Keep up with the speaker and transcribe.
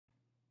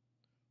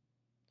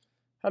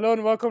Hello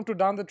and welcome to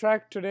Down the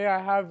Track. Today I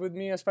have with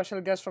me a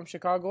special guest from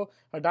Chicago,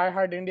 a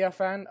die-hard India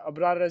fan,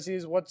 Abrar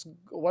Aziz.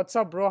 What's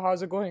up, bro?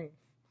 How's it going?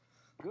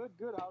 Good,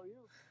 good. How are you?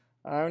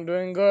 I'm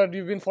doing good.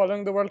 You've been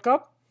following the World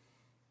Cup?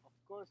 Of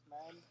course,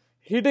 man.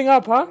 Heating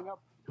up, huh? Getting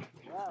up,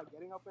 yeah,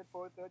 getting up at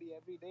 4:30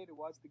 every day to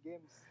watch the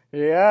games.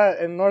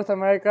 Yeah, in North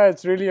America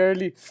it's really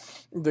early.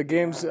 The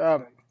games. Yeah,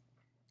 that's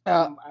right.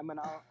 Uh, I'm an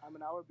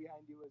hour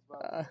behind you as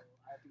well, so I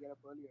have to get up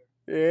earlier.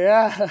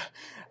 yeah.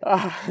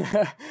 Uh,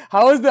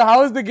 how was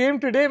the game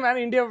today, man?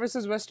 India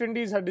versus West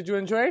Indies. Did you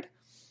enjoy it?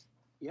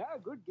 Yeah,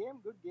 good game,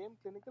 good game.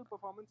 Clinical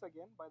performance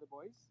again by the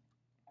boys.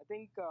 I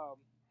think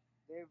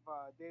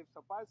they've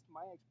surpassed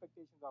my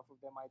expectations off of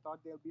them. I thought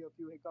there'll be a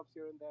few hiccups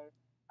here and there.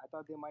 I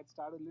thought they might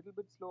start a little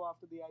bit slow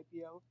after the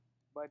IPL,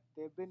 but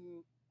they've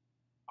been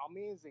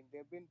amazing.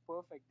 They've been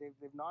perfect.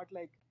 They've not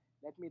like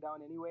let me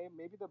down anyway.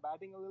 Maybe the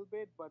batting a little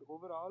bit, but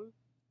overall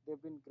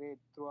they've been great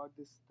throughout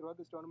this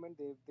tournament.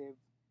 They've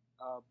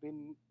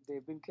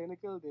been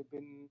clinical. They've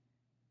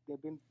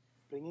been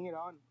bringing it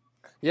on.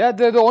 Yeah,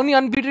 they're the only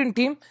unbeaten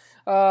team.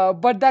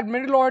 But that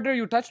middle order,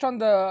 you touched on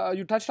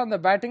the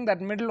batting. That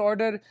middle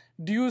order,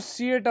 do you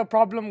see it a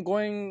problem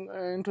going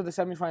into the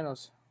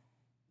semifinals?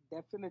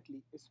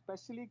 Definitely,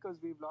 especially because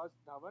we've lost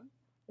Dhawan.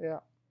 Yeah.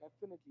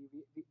 Definitely,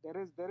 there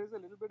is a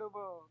little bit of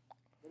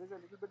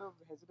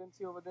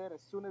hesitancy over there.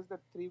 As soon as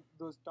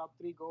those top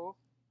three go,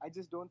 I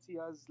just don't see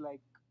us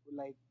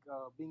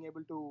being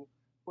able to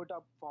put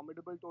up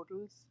formidable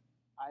totals.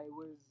 I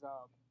was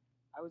uh,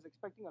 I was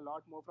expecting a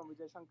lot more from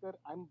Vijay Shankar.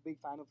 I'm a big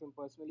fan of him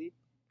personally,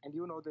 and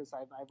you know this.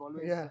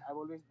 Yeah. I've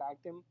always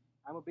backed him.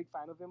 I'm a big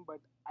fan of him, but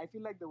I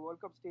feel like the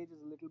World Cup stage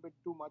is a little bit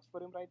too much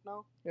for him right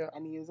now, Yeah.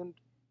 and he isn't.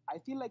 I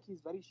feel like he's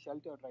very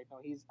sheltered right now.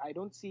 I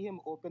don't see him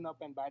open up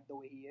and bat the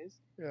way he is,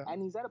 Yeah.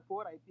 and he's had a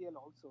poor IPL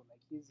also.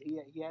 Like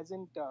he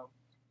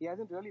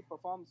hasn't really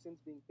performed since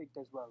being picked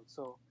as well.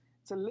 So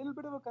it's a little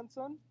bit of a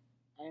concern,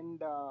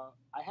 and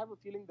I have a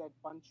feeling that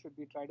Punch should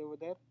be tried over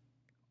there.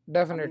 I mean,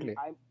 Definitely.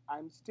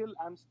 I'm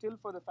still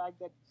for the fact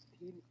that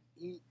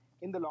he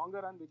in the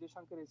longer run, Vijay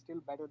Shankar is still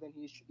better than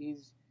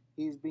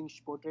he's being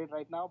portrayed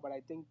right now. But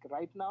I think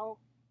right now,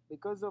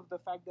 because of the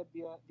fact that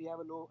we have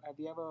a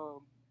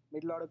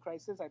middle order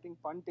crisis, I think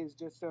punt is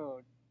just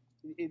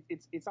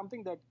it's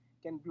something that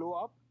can blow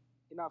up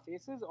in our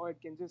faces, or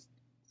it can just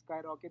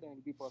skyrocket and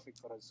it'll be perfect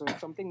for us. So it's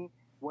something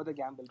worth a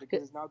gamble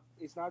because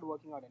it's not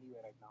working out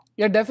anywhere right now.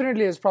 Yeah,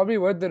 definitely. It's probably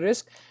worth the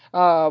risk.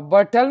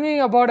 But tell me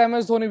about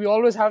MS Dhoni. We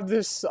always have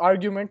this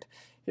argument.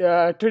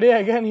 Today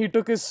again, he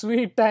took his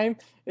sweet time.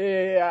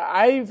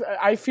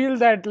 I feel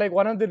that like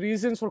one of the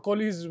reasons for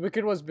Kohli's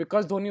wicket was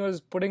because Dhoni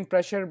was putting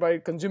pressure by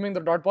consuming the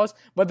dot balls.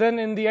 But then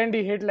in the end,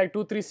 he hit like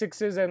 2, 3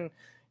 sixes and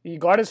he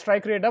got his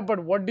strike rate up.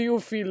 But what do you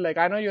feel like?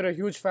 I know you're a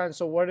huge fan.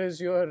 So what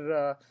is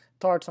your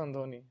thoughts on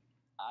Dhoni?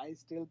 I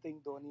still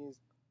think Dhoni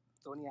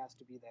has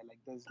to be there. Like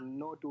there's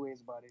no two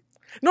ways about it.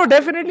 No, I think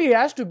definitely he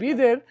has to be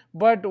there.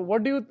 But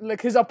what do you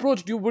like his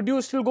approach? Would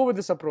you still go with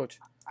this approach?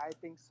 I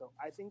think so.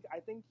 I think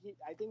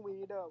we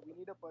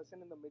need a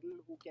person in the middle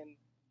who can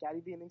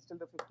carry the innings till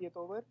the 50th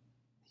over.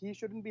 He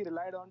shouldn't be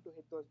relied on to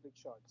hit those big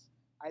shots.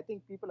 I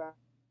think people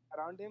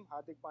around him,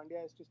 Hardik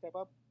Pandya has to step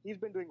up. He's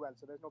been doing well,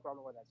 so there's no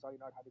problem with that. Sorry,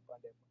 not Hardik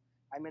Pandya.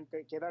 I mean,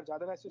 Kedar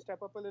Jadhav has to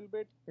step up a little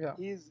bit. Yeah.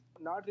 He's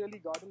not really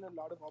gotten a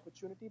lot of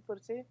opportunity per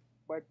se,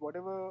 but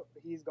whatever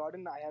he's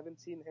gotten, I haven't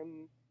seen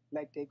him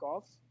like take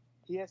off.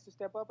 He has to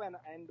step up, and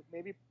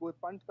maybe with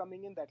punt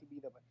coming in, that'll be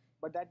the one.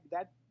 But that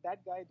guy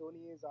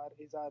Dhoni is our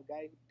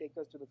guy who takes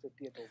us to the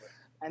 50th over.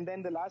 And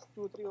then the last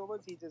 2 3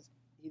 overs, he just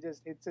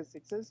hits his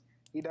sixes.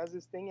 He does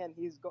his thing, and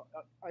he's got.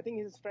 I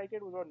think his strike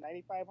rate was about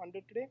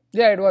 9,500 today.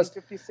 Yeah, it I think was.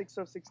 56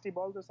 or 60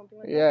 balls or something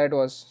like that. Yeah, it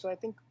was. So I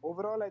think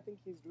overall, I think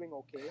he's doing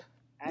okay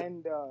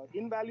and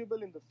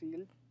invaluable in the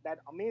field. That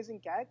amazing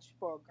catch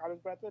for Carlos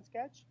Brathwaite's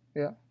catch.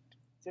 Yeah.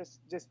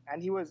 Just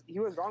and he was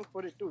wrong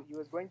for it too. He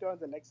was going to on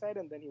the leg side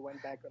and then he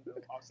went back on the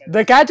offside.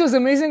 The catch was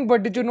amazing,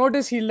 but did you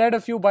notice he let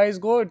a few byes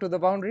go to the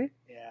boundary?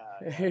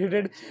 Yeah, He did.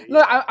 eventually, No,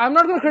 yeah. I'm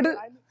not going to I knew,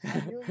 criticize. I,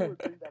 I knew you would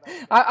bring that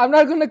up. I'm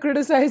not going to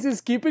criticize his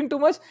keeping too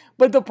much,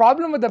 but the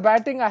problem with the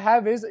batting I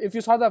have is if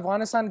you saw the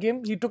Afghanistan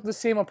game, he took the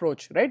same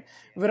approach, right?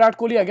 Virat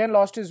Kohli again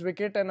lost his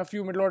wicket, and a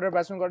few middle order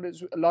batsmen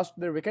lost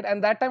their wicket,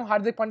 and that time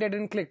Hardik Pandya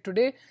didn't click.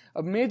 Today,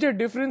 a major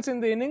difference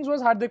in the innings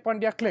was Hardik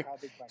Pandya clicked.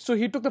 Hardik Pandya. So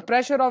he took the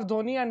pressure off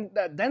Dhoni, and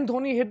then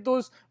Dhoni hit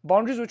those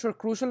boundaries which were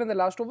crucial in the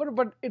last over,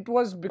 but it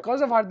was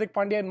because of Hardik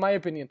Pandya, in my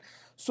opinion.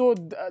 So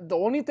the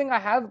only thing I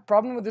have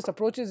problem with this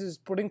approach is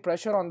putting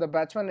pressure on the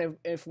batsman.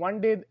 If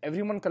one day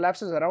everyone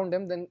collapses around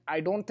him, then I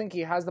don't think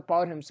he has the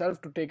power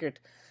himself to take it.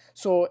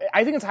 So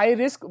I think it's high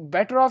risk.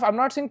 Better off. I'm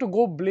not saying to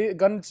go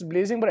guns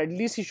blazing, but at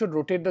least he should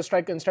rotate the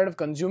strike instead of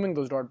consuming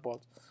those dot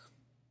balls.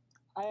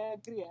 I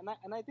agree,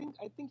 and I think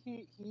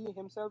he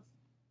himself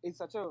is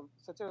such a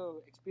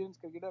experienced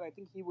cricketer. I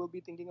think he will be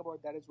thinking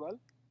about that as well.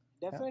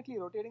 Yeah. Definitely,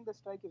 rotating the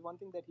strike is one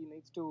thing that he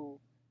needs to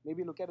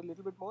maybe look at a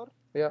little bit more.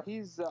 Yeah.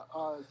 He's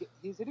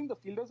hitting the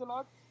fielders a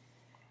lot.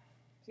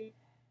 See,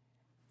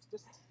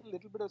 just a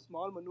little bit of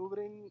small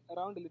maneuvering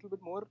around a little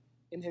bit more.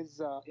 in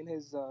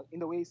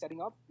the way he's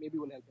setting up, maybe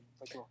will help him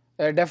for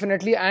sure.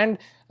 Definitely. And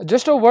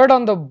just a word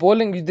on the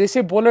bowling. They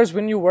say bowlers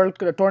win you world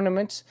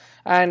tournaments,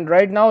 and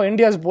right now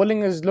India's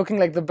bowling is looking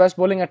like the best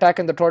bowling attack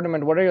in the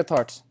tournament. What are your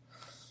thoughts?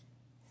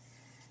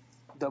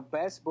 The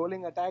best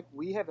bowling attack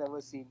we have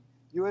ever seen.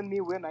 You and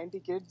me, we're 90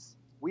 kids.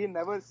 We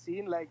never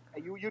seen like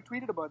you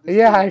tweeted about this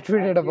Yeah, too. I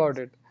tweeted about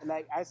Kids, it.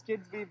 like as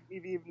kids,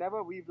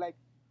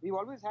 we've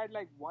always had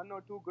like one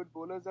or two good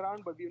bowlers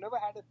around, but we've never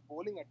had a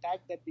bowling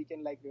attack that we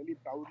can like really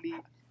proudly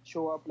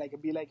show up. Like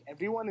be like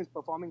everyone is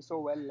performing so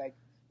well.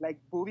 Like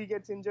Bhuvi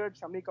gets injured,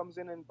 Shami comes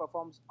in and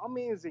performs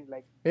amazing.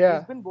 Like he's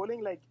Yeah. been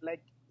bowling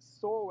like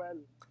so well.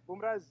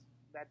 Bumrah's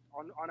that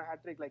on a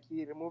hat trick, like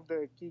he removed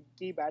the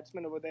key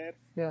batsman over there,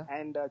 Yeah.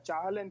 and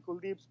Chahal and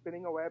Kuldeep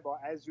spinning away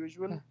as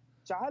usual.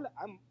 Chahal,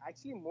 I'm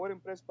actually more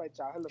impressed by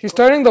Chahal. He's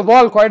turning the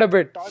ball quite a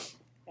bit.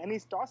 And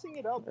he's tossing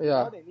it up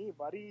Yeah. without any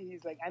worry.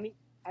 He's like,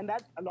 and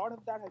that a lot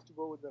of that has to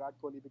go with Virat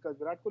Kohli, because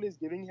Virat Kohli is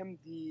giving him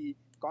the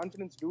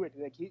confidence to do it.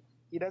 Like he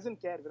doesn't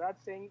care.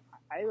 Virat's saying,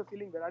 I have a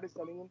feeling Virat is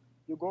telling him,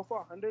 you go for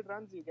 100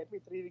 runs, you get me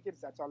 3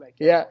 wickets. That's all I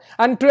care. Yeah,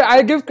 and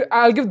I'll give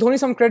Dhoni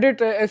some credit.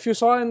 If you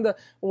saw in the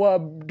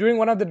during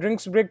one of the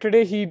drinks break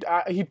today, he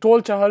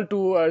told Chahal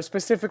to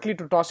specifically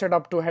to toss it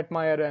up to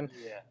Hetmeyer, and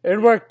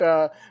it worked.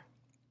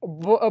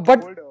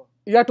 But Holder.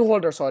 yeah, to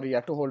hold her. Sorry,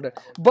 yeah, to hold her.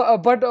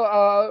 But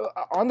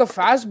on the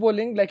fast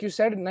bowling, like you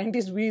said, in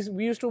 90s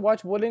we used to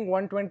watch bowling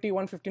 120,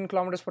 115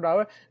 kilometers per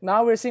hour.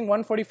 Now we're seeing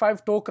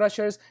 145 toe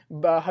crushers,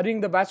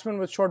 hurrying the batsman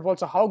with short balls.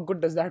 So how good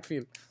does that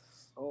feel?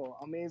 Oh,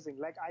 amazing!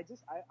 Like I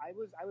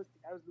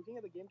was looking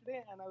at the game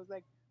today, and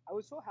I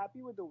was so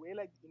happy with the way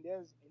like India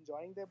is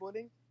enjoying their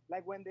bowling.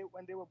 Like when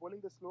they were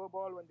bowling the slower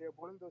ball, when they were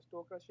bowling those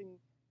toe crushing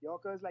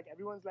Yorkers, like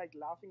everyone's like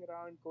laughing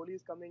around.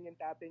 Kohli's coming and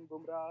tapping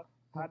Bumrah.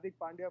 Hardik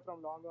Pandya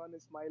from long on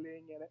is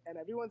smiling, and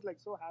everyone's like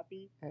so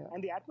happy. Yeah.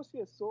 And the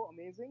atmosphere is so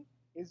amazing.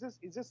 It's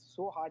just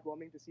so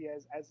heartwarming to see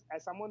as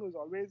someone who's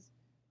always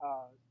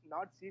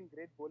not seen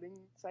great bowling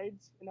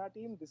sides in our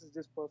team. This is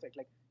just perfect.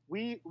 Like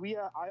we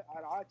are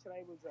our arch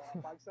rivals,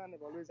 Pakistan,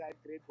 have always had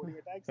great bowling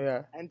attacks.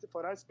 Yeah. And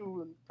for us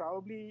to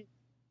probably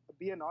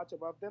be a notch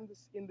above them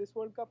in this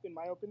World Cup, in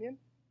my opinion,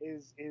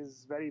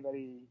 is very,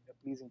 very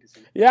pleasing to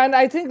see. Yeah, and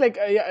I think like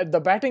the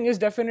batting is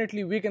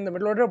definitely weak in the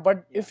middle order,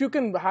 but if you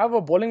can have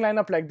a bowling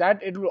lineup like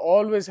that, it will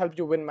always help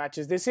you win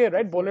matches. They say,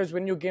 right, bowlers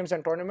win you games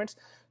and tournaments.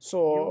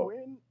 So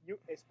you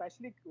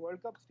especially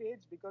World Cup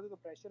stage, because of the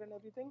pressure and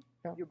everything.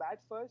 Yeah. You bat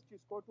first, you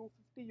score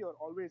 250, you're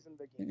always in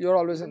the game. You're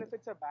always even in. if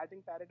it's a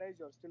batting paradise,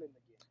 you're still in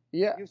the game.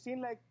 Yeah.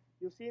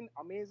 You've seen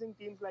amazing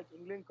teams like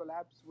England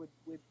collapse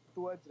with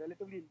towards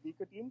relatively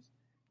weaker teams.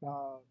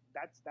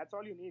 That's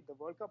all you need. The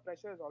World Cup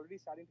pressure is already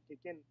starting to kick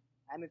in,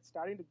 and it's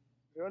starting to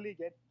really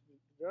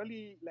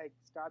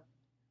start.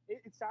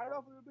 It started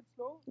off a little bit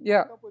slow.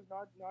 Yeah. World Cup was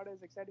not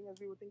as exciting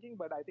as we were thinking,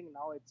 but I think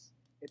now it's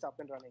up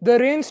and running. The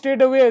rain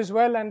stayed away as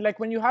well, and like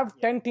when you have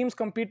 10 teams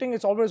competing,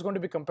 it's always going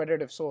to be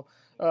competitive. So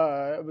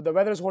the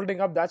weather is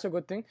holding up. That's a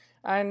good thing.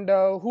 And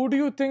who do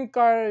you think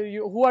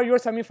who are your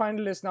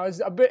semi-finalists now?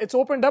 It's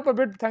opened up a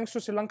bit thanks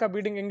to Sri Lanka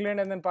beating England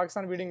and then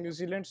Pakistan beating New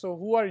Zealand. So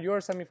who are your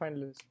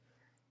semi-finalists?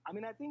 I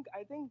mean, I think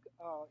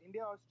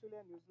India, Australia,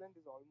 and New Zealand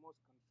is almost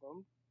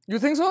confirmed. You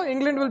think so?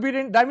 England will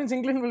beat That means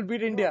England will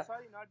beat India. No,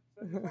 sorry, not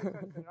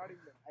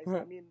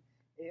England.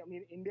 I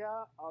mean India,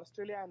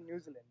 Australia, and New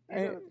Zealand. These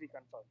are the three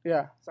confirmed.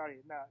 Yeah. Sorry,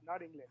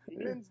 not England.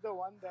 England's the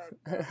one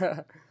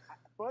that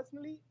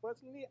personally,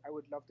 I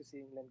would love to see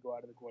England go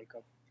out of the World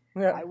Cup.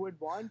 Yeah.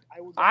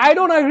 I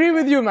don't agree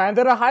with you, man.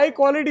 They're a high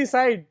quality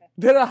side.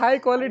 They're a high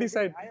quality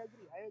side. I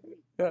agree.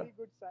 Yeah. Very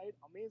good side,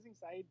 amazing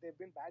side. They've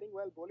been batting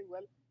well, bowling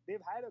well.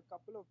 They've had a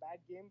couple of bad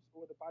games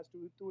over the past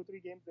two or three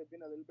games. They've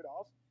been a little bit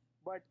off,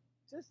 but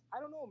I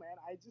don't know, man.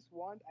 I just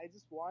want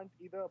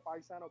either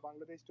Pakistan or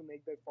Bangladesh to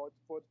make their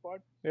fourth spot,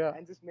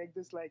 and just make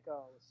this like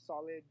a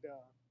solid.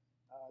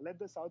 Let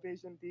the South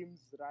Asian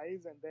teams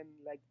rise, and then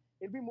like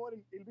it'll be more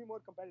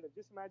competitive.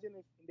 Just imagine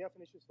if India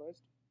finishes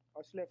first,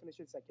 Australia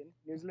finishes second,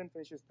 New Zealand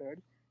finishes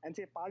third, and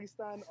say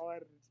Pakistan or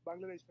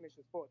Bangladesh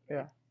finishes fourth. Right?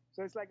 Yeah.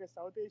 So it's like a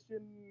South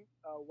Asian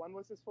 1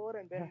 versus 4,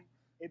 and then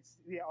it's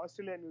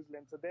Australia and New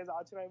Zealand. So there's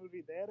arch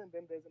rivalry there, and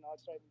then there's an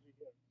arch rivalry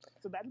here.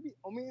 So that'll be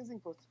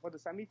amazing for the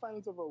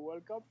semi-finals of a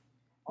World Cup.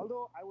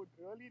 Although I would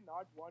really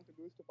not want to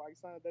lose to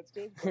Pakistan at that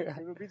stage, but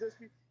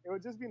it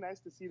would just be nice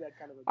to see that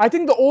kind of a game. I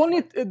think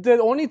the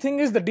only thing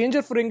is the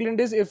danger for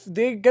England is if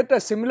they get a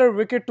similar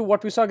wicket to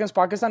what we saw against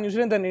Pakistan, New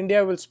Zealand, then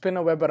India will spin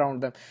a web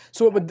around them.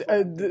 So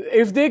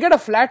if they get a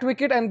flat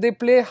wicket and they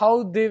play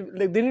how they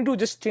need to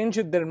just change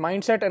their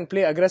mindset and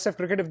play aggressive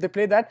cricket. If they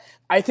play that,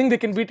 I think they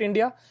can beat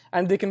India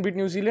and they can beat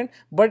New Zealand.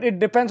 But it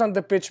depends on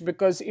the pitch,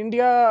 because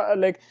India,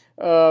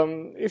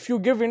 if you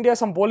give India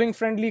some bowling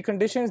friendly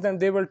conditions, then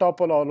they will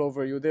topple all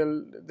over you.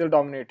 They'll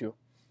dominate you.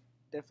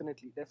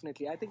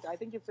 Definitely. I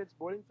think if it's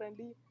bowling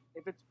friendly,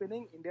 if it's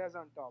spinning, India's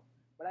on top.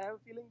 But I have a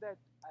feeling that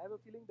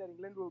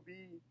England will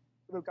be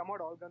will come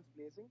out all guns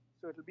blazing.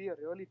 So it'll be a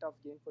really tough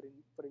game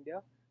for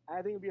India. And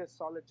I think it'll be a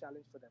solid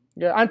challenge for them.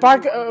 Yeah, and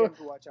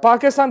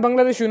Pakistan,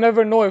 Bangladesh, you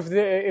never know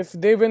if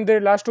they win their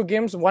last two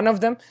games, one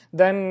of them,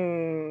 then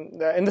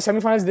in the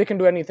semifinals they can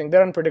do anything.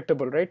 They're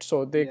unpredictable, right?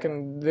 So they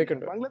can do it.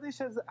 Bangladesh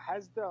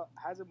has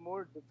a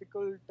more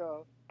difficult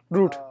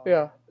route.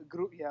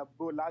 Group,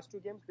 last two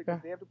games because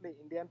they have to play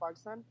India and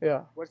Pakistan.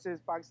 Yeah. Versus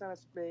Pakistan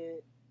has to play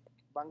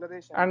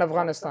Bangladesh and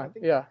Afghanistan.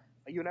 Yeah.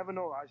 You never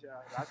know, Rashid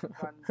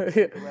Khan.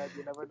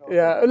 You never know.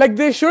 Yeah, like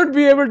they should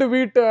be able to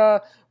beat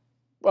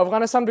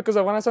Afghanistan because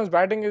Afghanistan's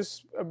batting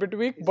is a bit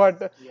weak,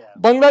 but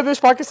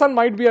Bangladesh, Pakistan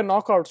might be a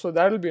knockout, so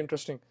that'll be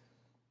interesting.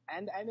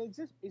 And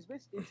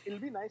it'll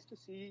be nice to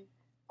see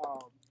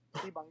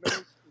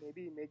Bangladesh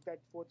maybe make that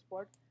fourth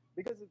spot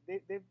because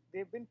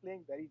they've been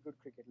playing very good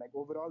cricket. Like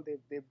overall,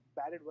 they've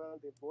batted well,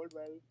 they've bowled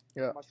well.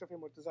 Yeah. Mustafa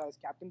has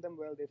captained them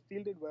well. They've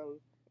fielded well.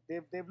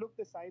 They've looked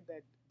the side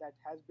that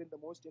has been the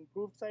most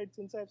improved side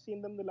since I've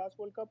seen them the last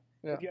World Cup.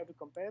 Yeah. If you have to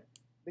compare,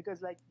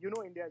 because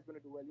India is going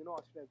to do well,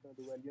 Australia is going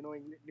to do well,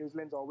 New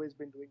Zealand's always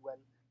been doing well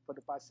for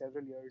the past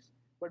several years.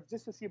 But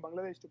just to see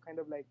Bangladesh to kind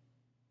of like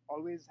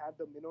always have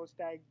the minnows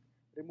tag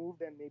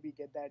removed and maybe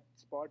get that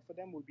spot for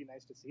them would be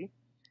nice to see.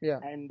 Yeah.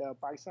 And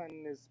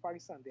Pakistan is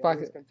Pakistan.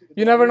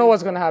 You never know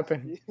what's going to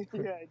happen.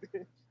 Yeah,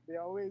 they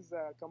always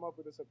come up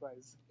with a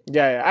surprise.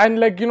 Yeah. And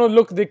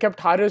look, they kept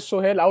Haris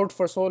Sohail out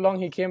for so long.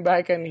 He came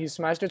back and he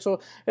smashed it. So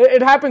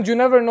it happens. You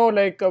never know.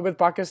 With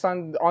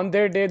Pakistan, on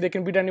their day, they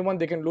can beat anyone.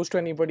 They can lose to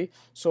anybody.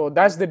 So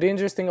that's the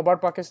dangerous thing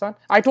about Pakistan.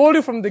 I told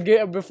you from the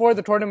game before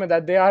the tournament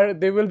that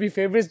they will be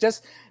favorites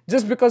just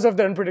because of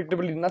their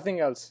unpredictability, nothing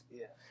else.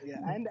 Yeah.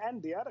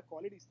 And they are a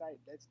quality side.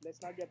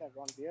 Let's not get that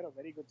wrong. They are a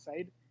very good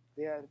side.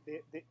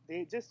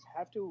 They just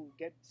have to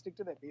stick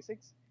to their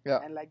basics. Yeah.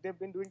 And like they've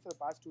been doing for the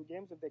past two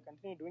games, if they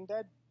continue doing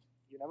that,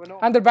 you never know.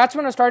 And the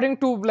batsmen are starting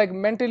to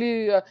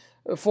mentally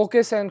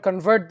focus and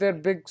convert their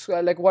big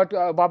what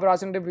Abrar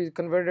Aziz did. He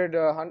converted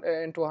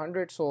into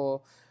 100.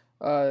 So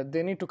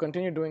they need to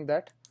continue doing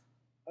that.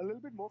 A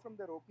little bit more from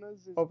their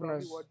openers is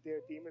probably what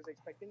their team is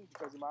expecting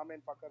because Imam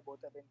and Fakar both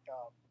haven't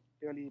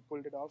really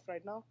pulled it off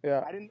right now.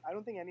 Yeah. I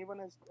don't think any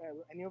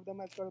of them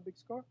has got a big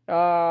score.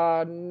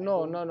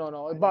 No.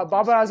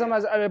 Abrar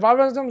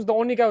Azam is the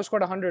only guy who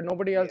scored 100.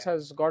 Nobody else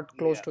has got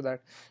close to that.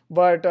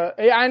 But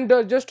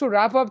just to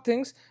wrap up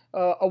things,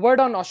 a word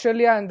on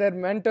Australia and their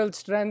mental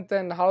strength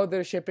and how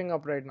they're shaping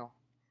up right now.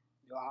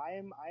 I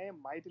am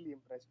mightily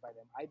impressed by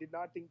them. I did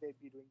not think they'd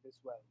be doing this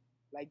well.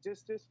 Like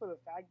just for the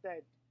fact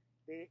that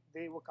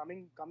they were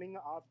coming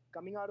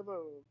out of a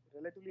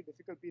relatively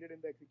difficult period in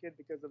their cricket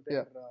because of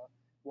their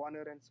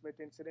Warner and Smith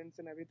incidents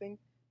and everything.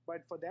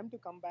 But for them to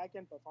come back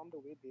and perform the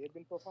way they've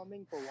been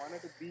performing, for Warner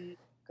to be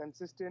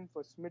consistent,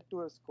 for Smith to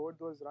have scored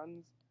those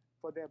runs,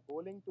 for their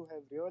bowling to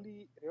have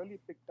really, really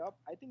picked up,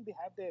 I think they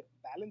have their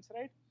balance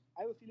right.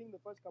 I have a feeling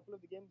the first couple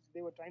of the games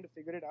they were trying to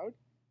figure it out,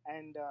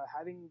 and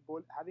having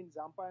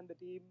Zampa in the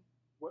team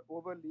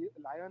over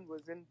Lyon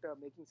wasn't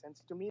making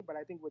sense to me. But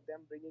I think with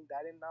them bringing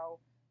that in now,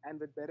 and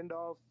with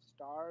Berendorf,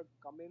 Stark,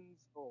 Cummins,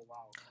 oh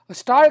wow.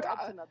 Stark,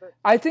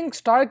 I think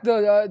Stark,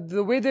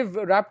 the way they've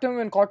wrapped him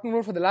in cotton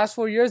wool for the last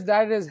 4 years,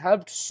 that has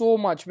helped so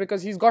much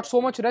because he's got so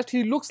much rest.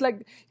 He looks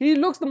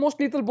the most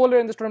lethal bowler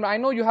in this tournament. I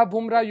know you have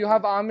Bumrah, you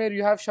have Amir,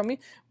 you have Shami,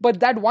 but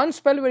that one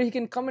spell where he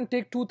can come and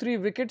take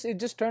 2-3 wickets, it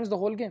just turns the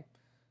whole game.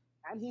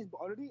 And he's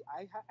already,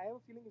 I have a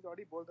feeling he's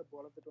already bowled the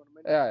ball of the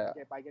tournament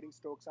by getting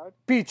Stokes out.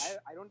 Peach.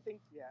 I don't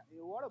think,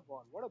 what a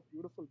ball. What a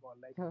beautiful ball.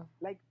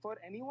 Like for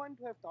anyone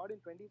to have thought in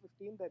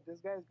 2015 that this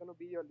guy is going to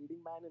be your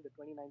leading man in the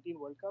 2019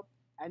 World Cup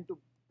and to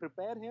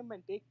prepare him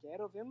and take care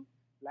of him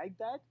like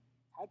that,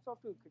 hats off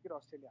to Cricket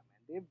Australia,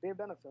 man. They've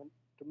done a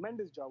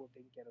tremendous job of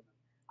taking care of him.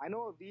 I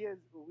know we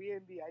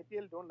in the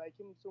IPL don't like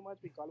him so much.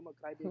 We call him a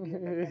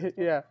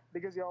crybaby.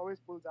 Because he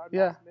always pulls out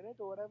last minute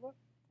or whatever.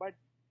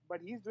 But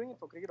he's doing it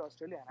for Cricket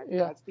Australia. And I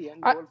think that's the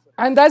end goal for him.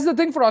 And that's the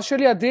thing for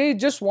Australia. They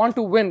just want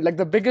to win. Like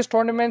the biggest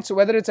tournaments,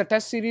 whether it's a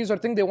test series or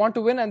thing, they want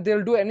to win and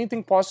they'll do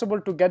anything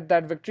possible to get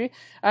that victory.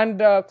 And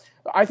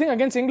I think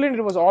against England,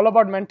 it was all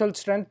about mental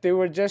strength. They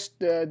were just,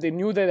 they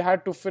knew they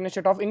had to finish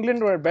it off.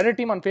 England were a better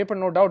team on paper,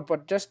 no doubt,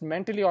 but just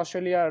mentally,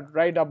 Australia are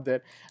right up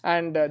there.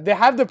 And they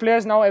have the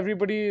players now.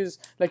 Everybody is,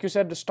 like you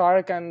said, the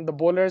Stark and the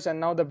bowlers, and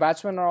now the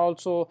batsmen are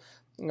also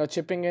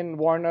chipping in.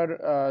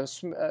 Warner,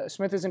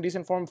 Smith is in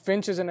decent form.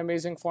 Finch is in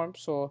amazing form.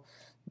 So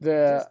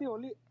the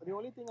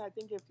only thing I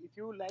think if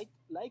you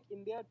like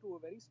India to a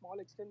very small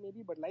extent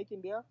maybe, but like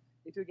India,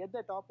 if you get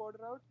their top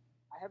order out,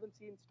 I haven't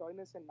seen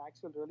Stoinis and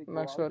Maxwell really go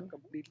out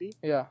completely.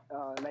 Yeah.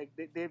 Like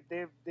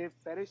they've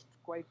perished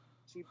quite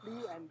cheaply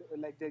and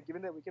like they're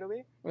given their wicket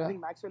away. I think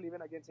Maxwell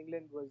even against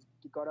England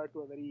got out to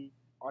a very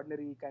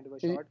ordinary kind of a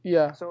shot.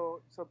 Yeah.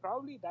 So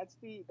probably that's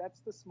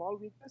the small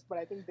weakness, but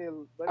I think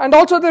they'll. And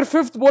also their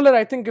fifth bowler,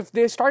 I think if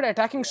they start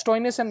attacking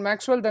Stoinis and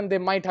Maxwell, then they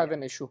might have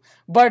an issue.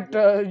 But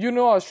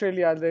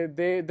Australia,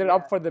 they're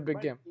up for the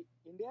big game.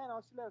 India and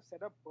Australia have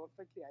set up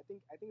perfectly. I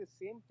think the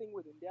same thing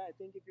with India. I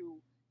think if you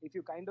if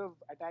you kind of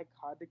attack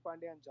Hardik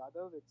Pandya and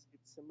Jadhav, it's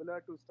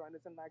similar to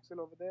Stoinis and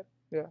Maxwell over there.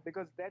 Yeah.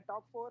 Because their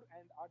top four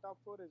and our top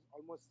four is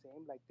almost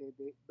same. Like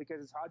they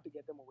because it's hard to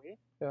get them away.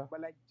 Yeah.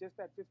 But like just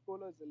that fifth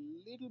bowler is a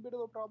little bit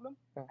of a problem.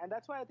 Yeah. And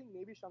that's why I think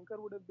maybe Shankar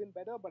would have been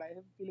better. But I have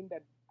a feeling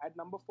that at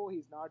number 4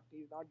 he's not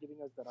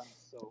giving us the runs.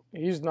 So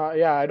he's not.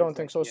 Yeah, I don't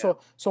think so. Yeah.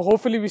 So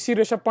hopefully we see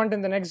Rishabh Pant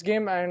in the next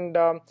game. And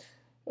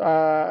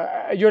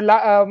your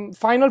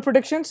final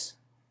predictions?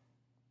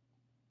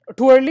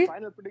 Too early?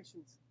 Final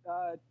predictions.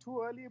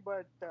 Too early,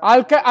 but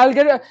I'll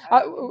get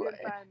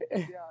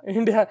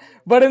India.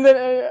 But in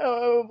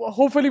the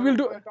hopefully we'll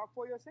do top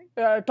 4. You're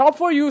saying top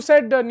 4. You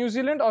said New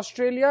Zealand,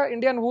 Australia,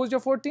 India, and who's your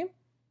fourth team?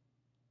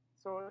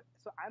 So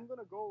I'm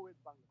gonna go with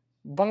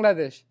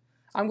Bangladesh.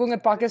 I'm going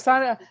at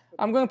Pakistan.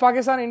 I'm going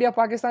Pakistan, India,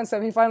 Pakistan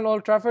semi-final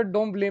Old Trafford.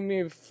 Don't blame me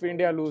if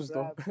India lose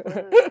though.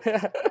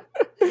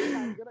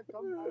 I'm gonna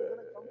come.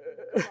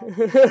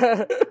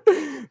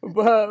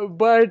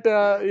 but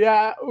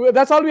yeah,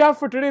 that's all we have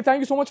for today. Thank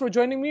you so much for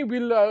joining me.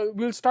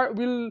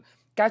 We'll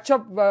catch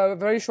up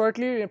very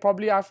shortly,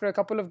 probably after a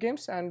couple of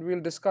games, and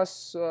we'll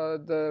discuss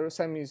the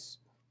semis.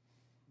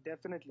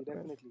 Definitely.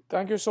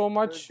 Thank you so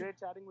much. It was great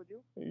chatting with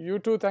you. You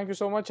too. Thank you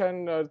so much,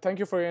 and thank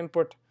you for your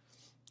input.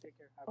 Take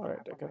care. All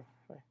right. Take care.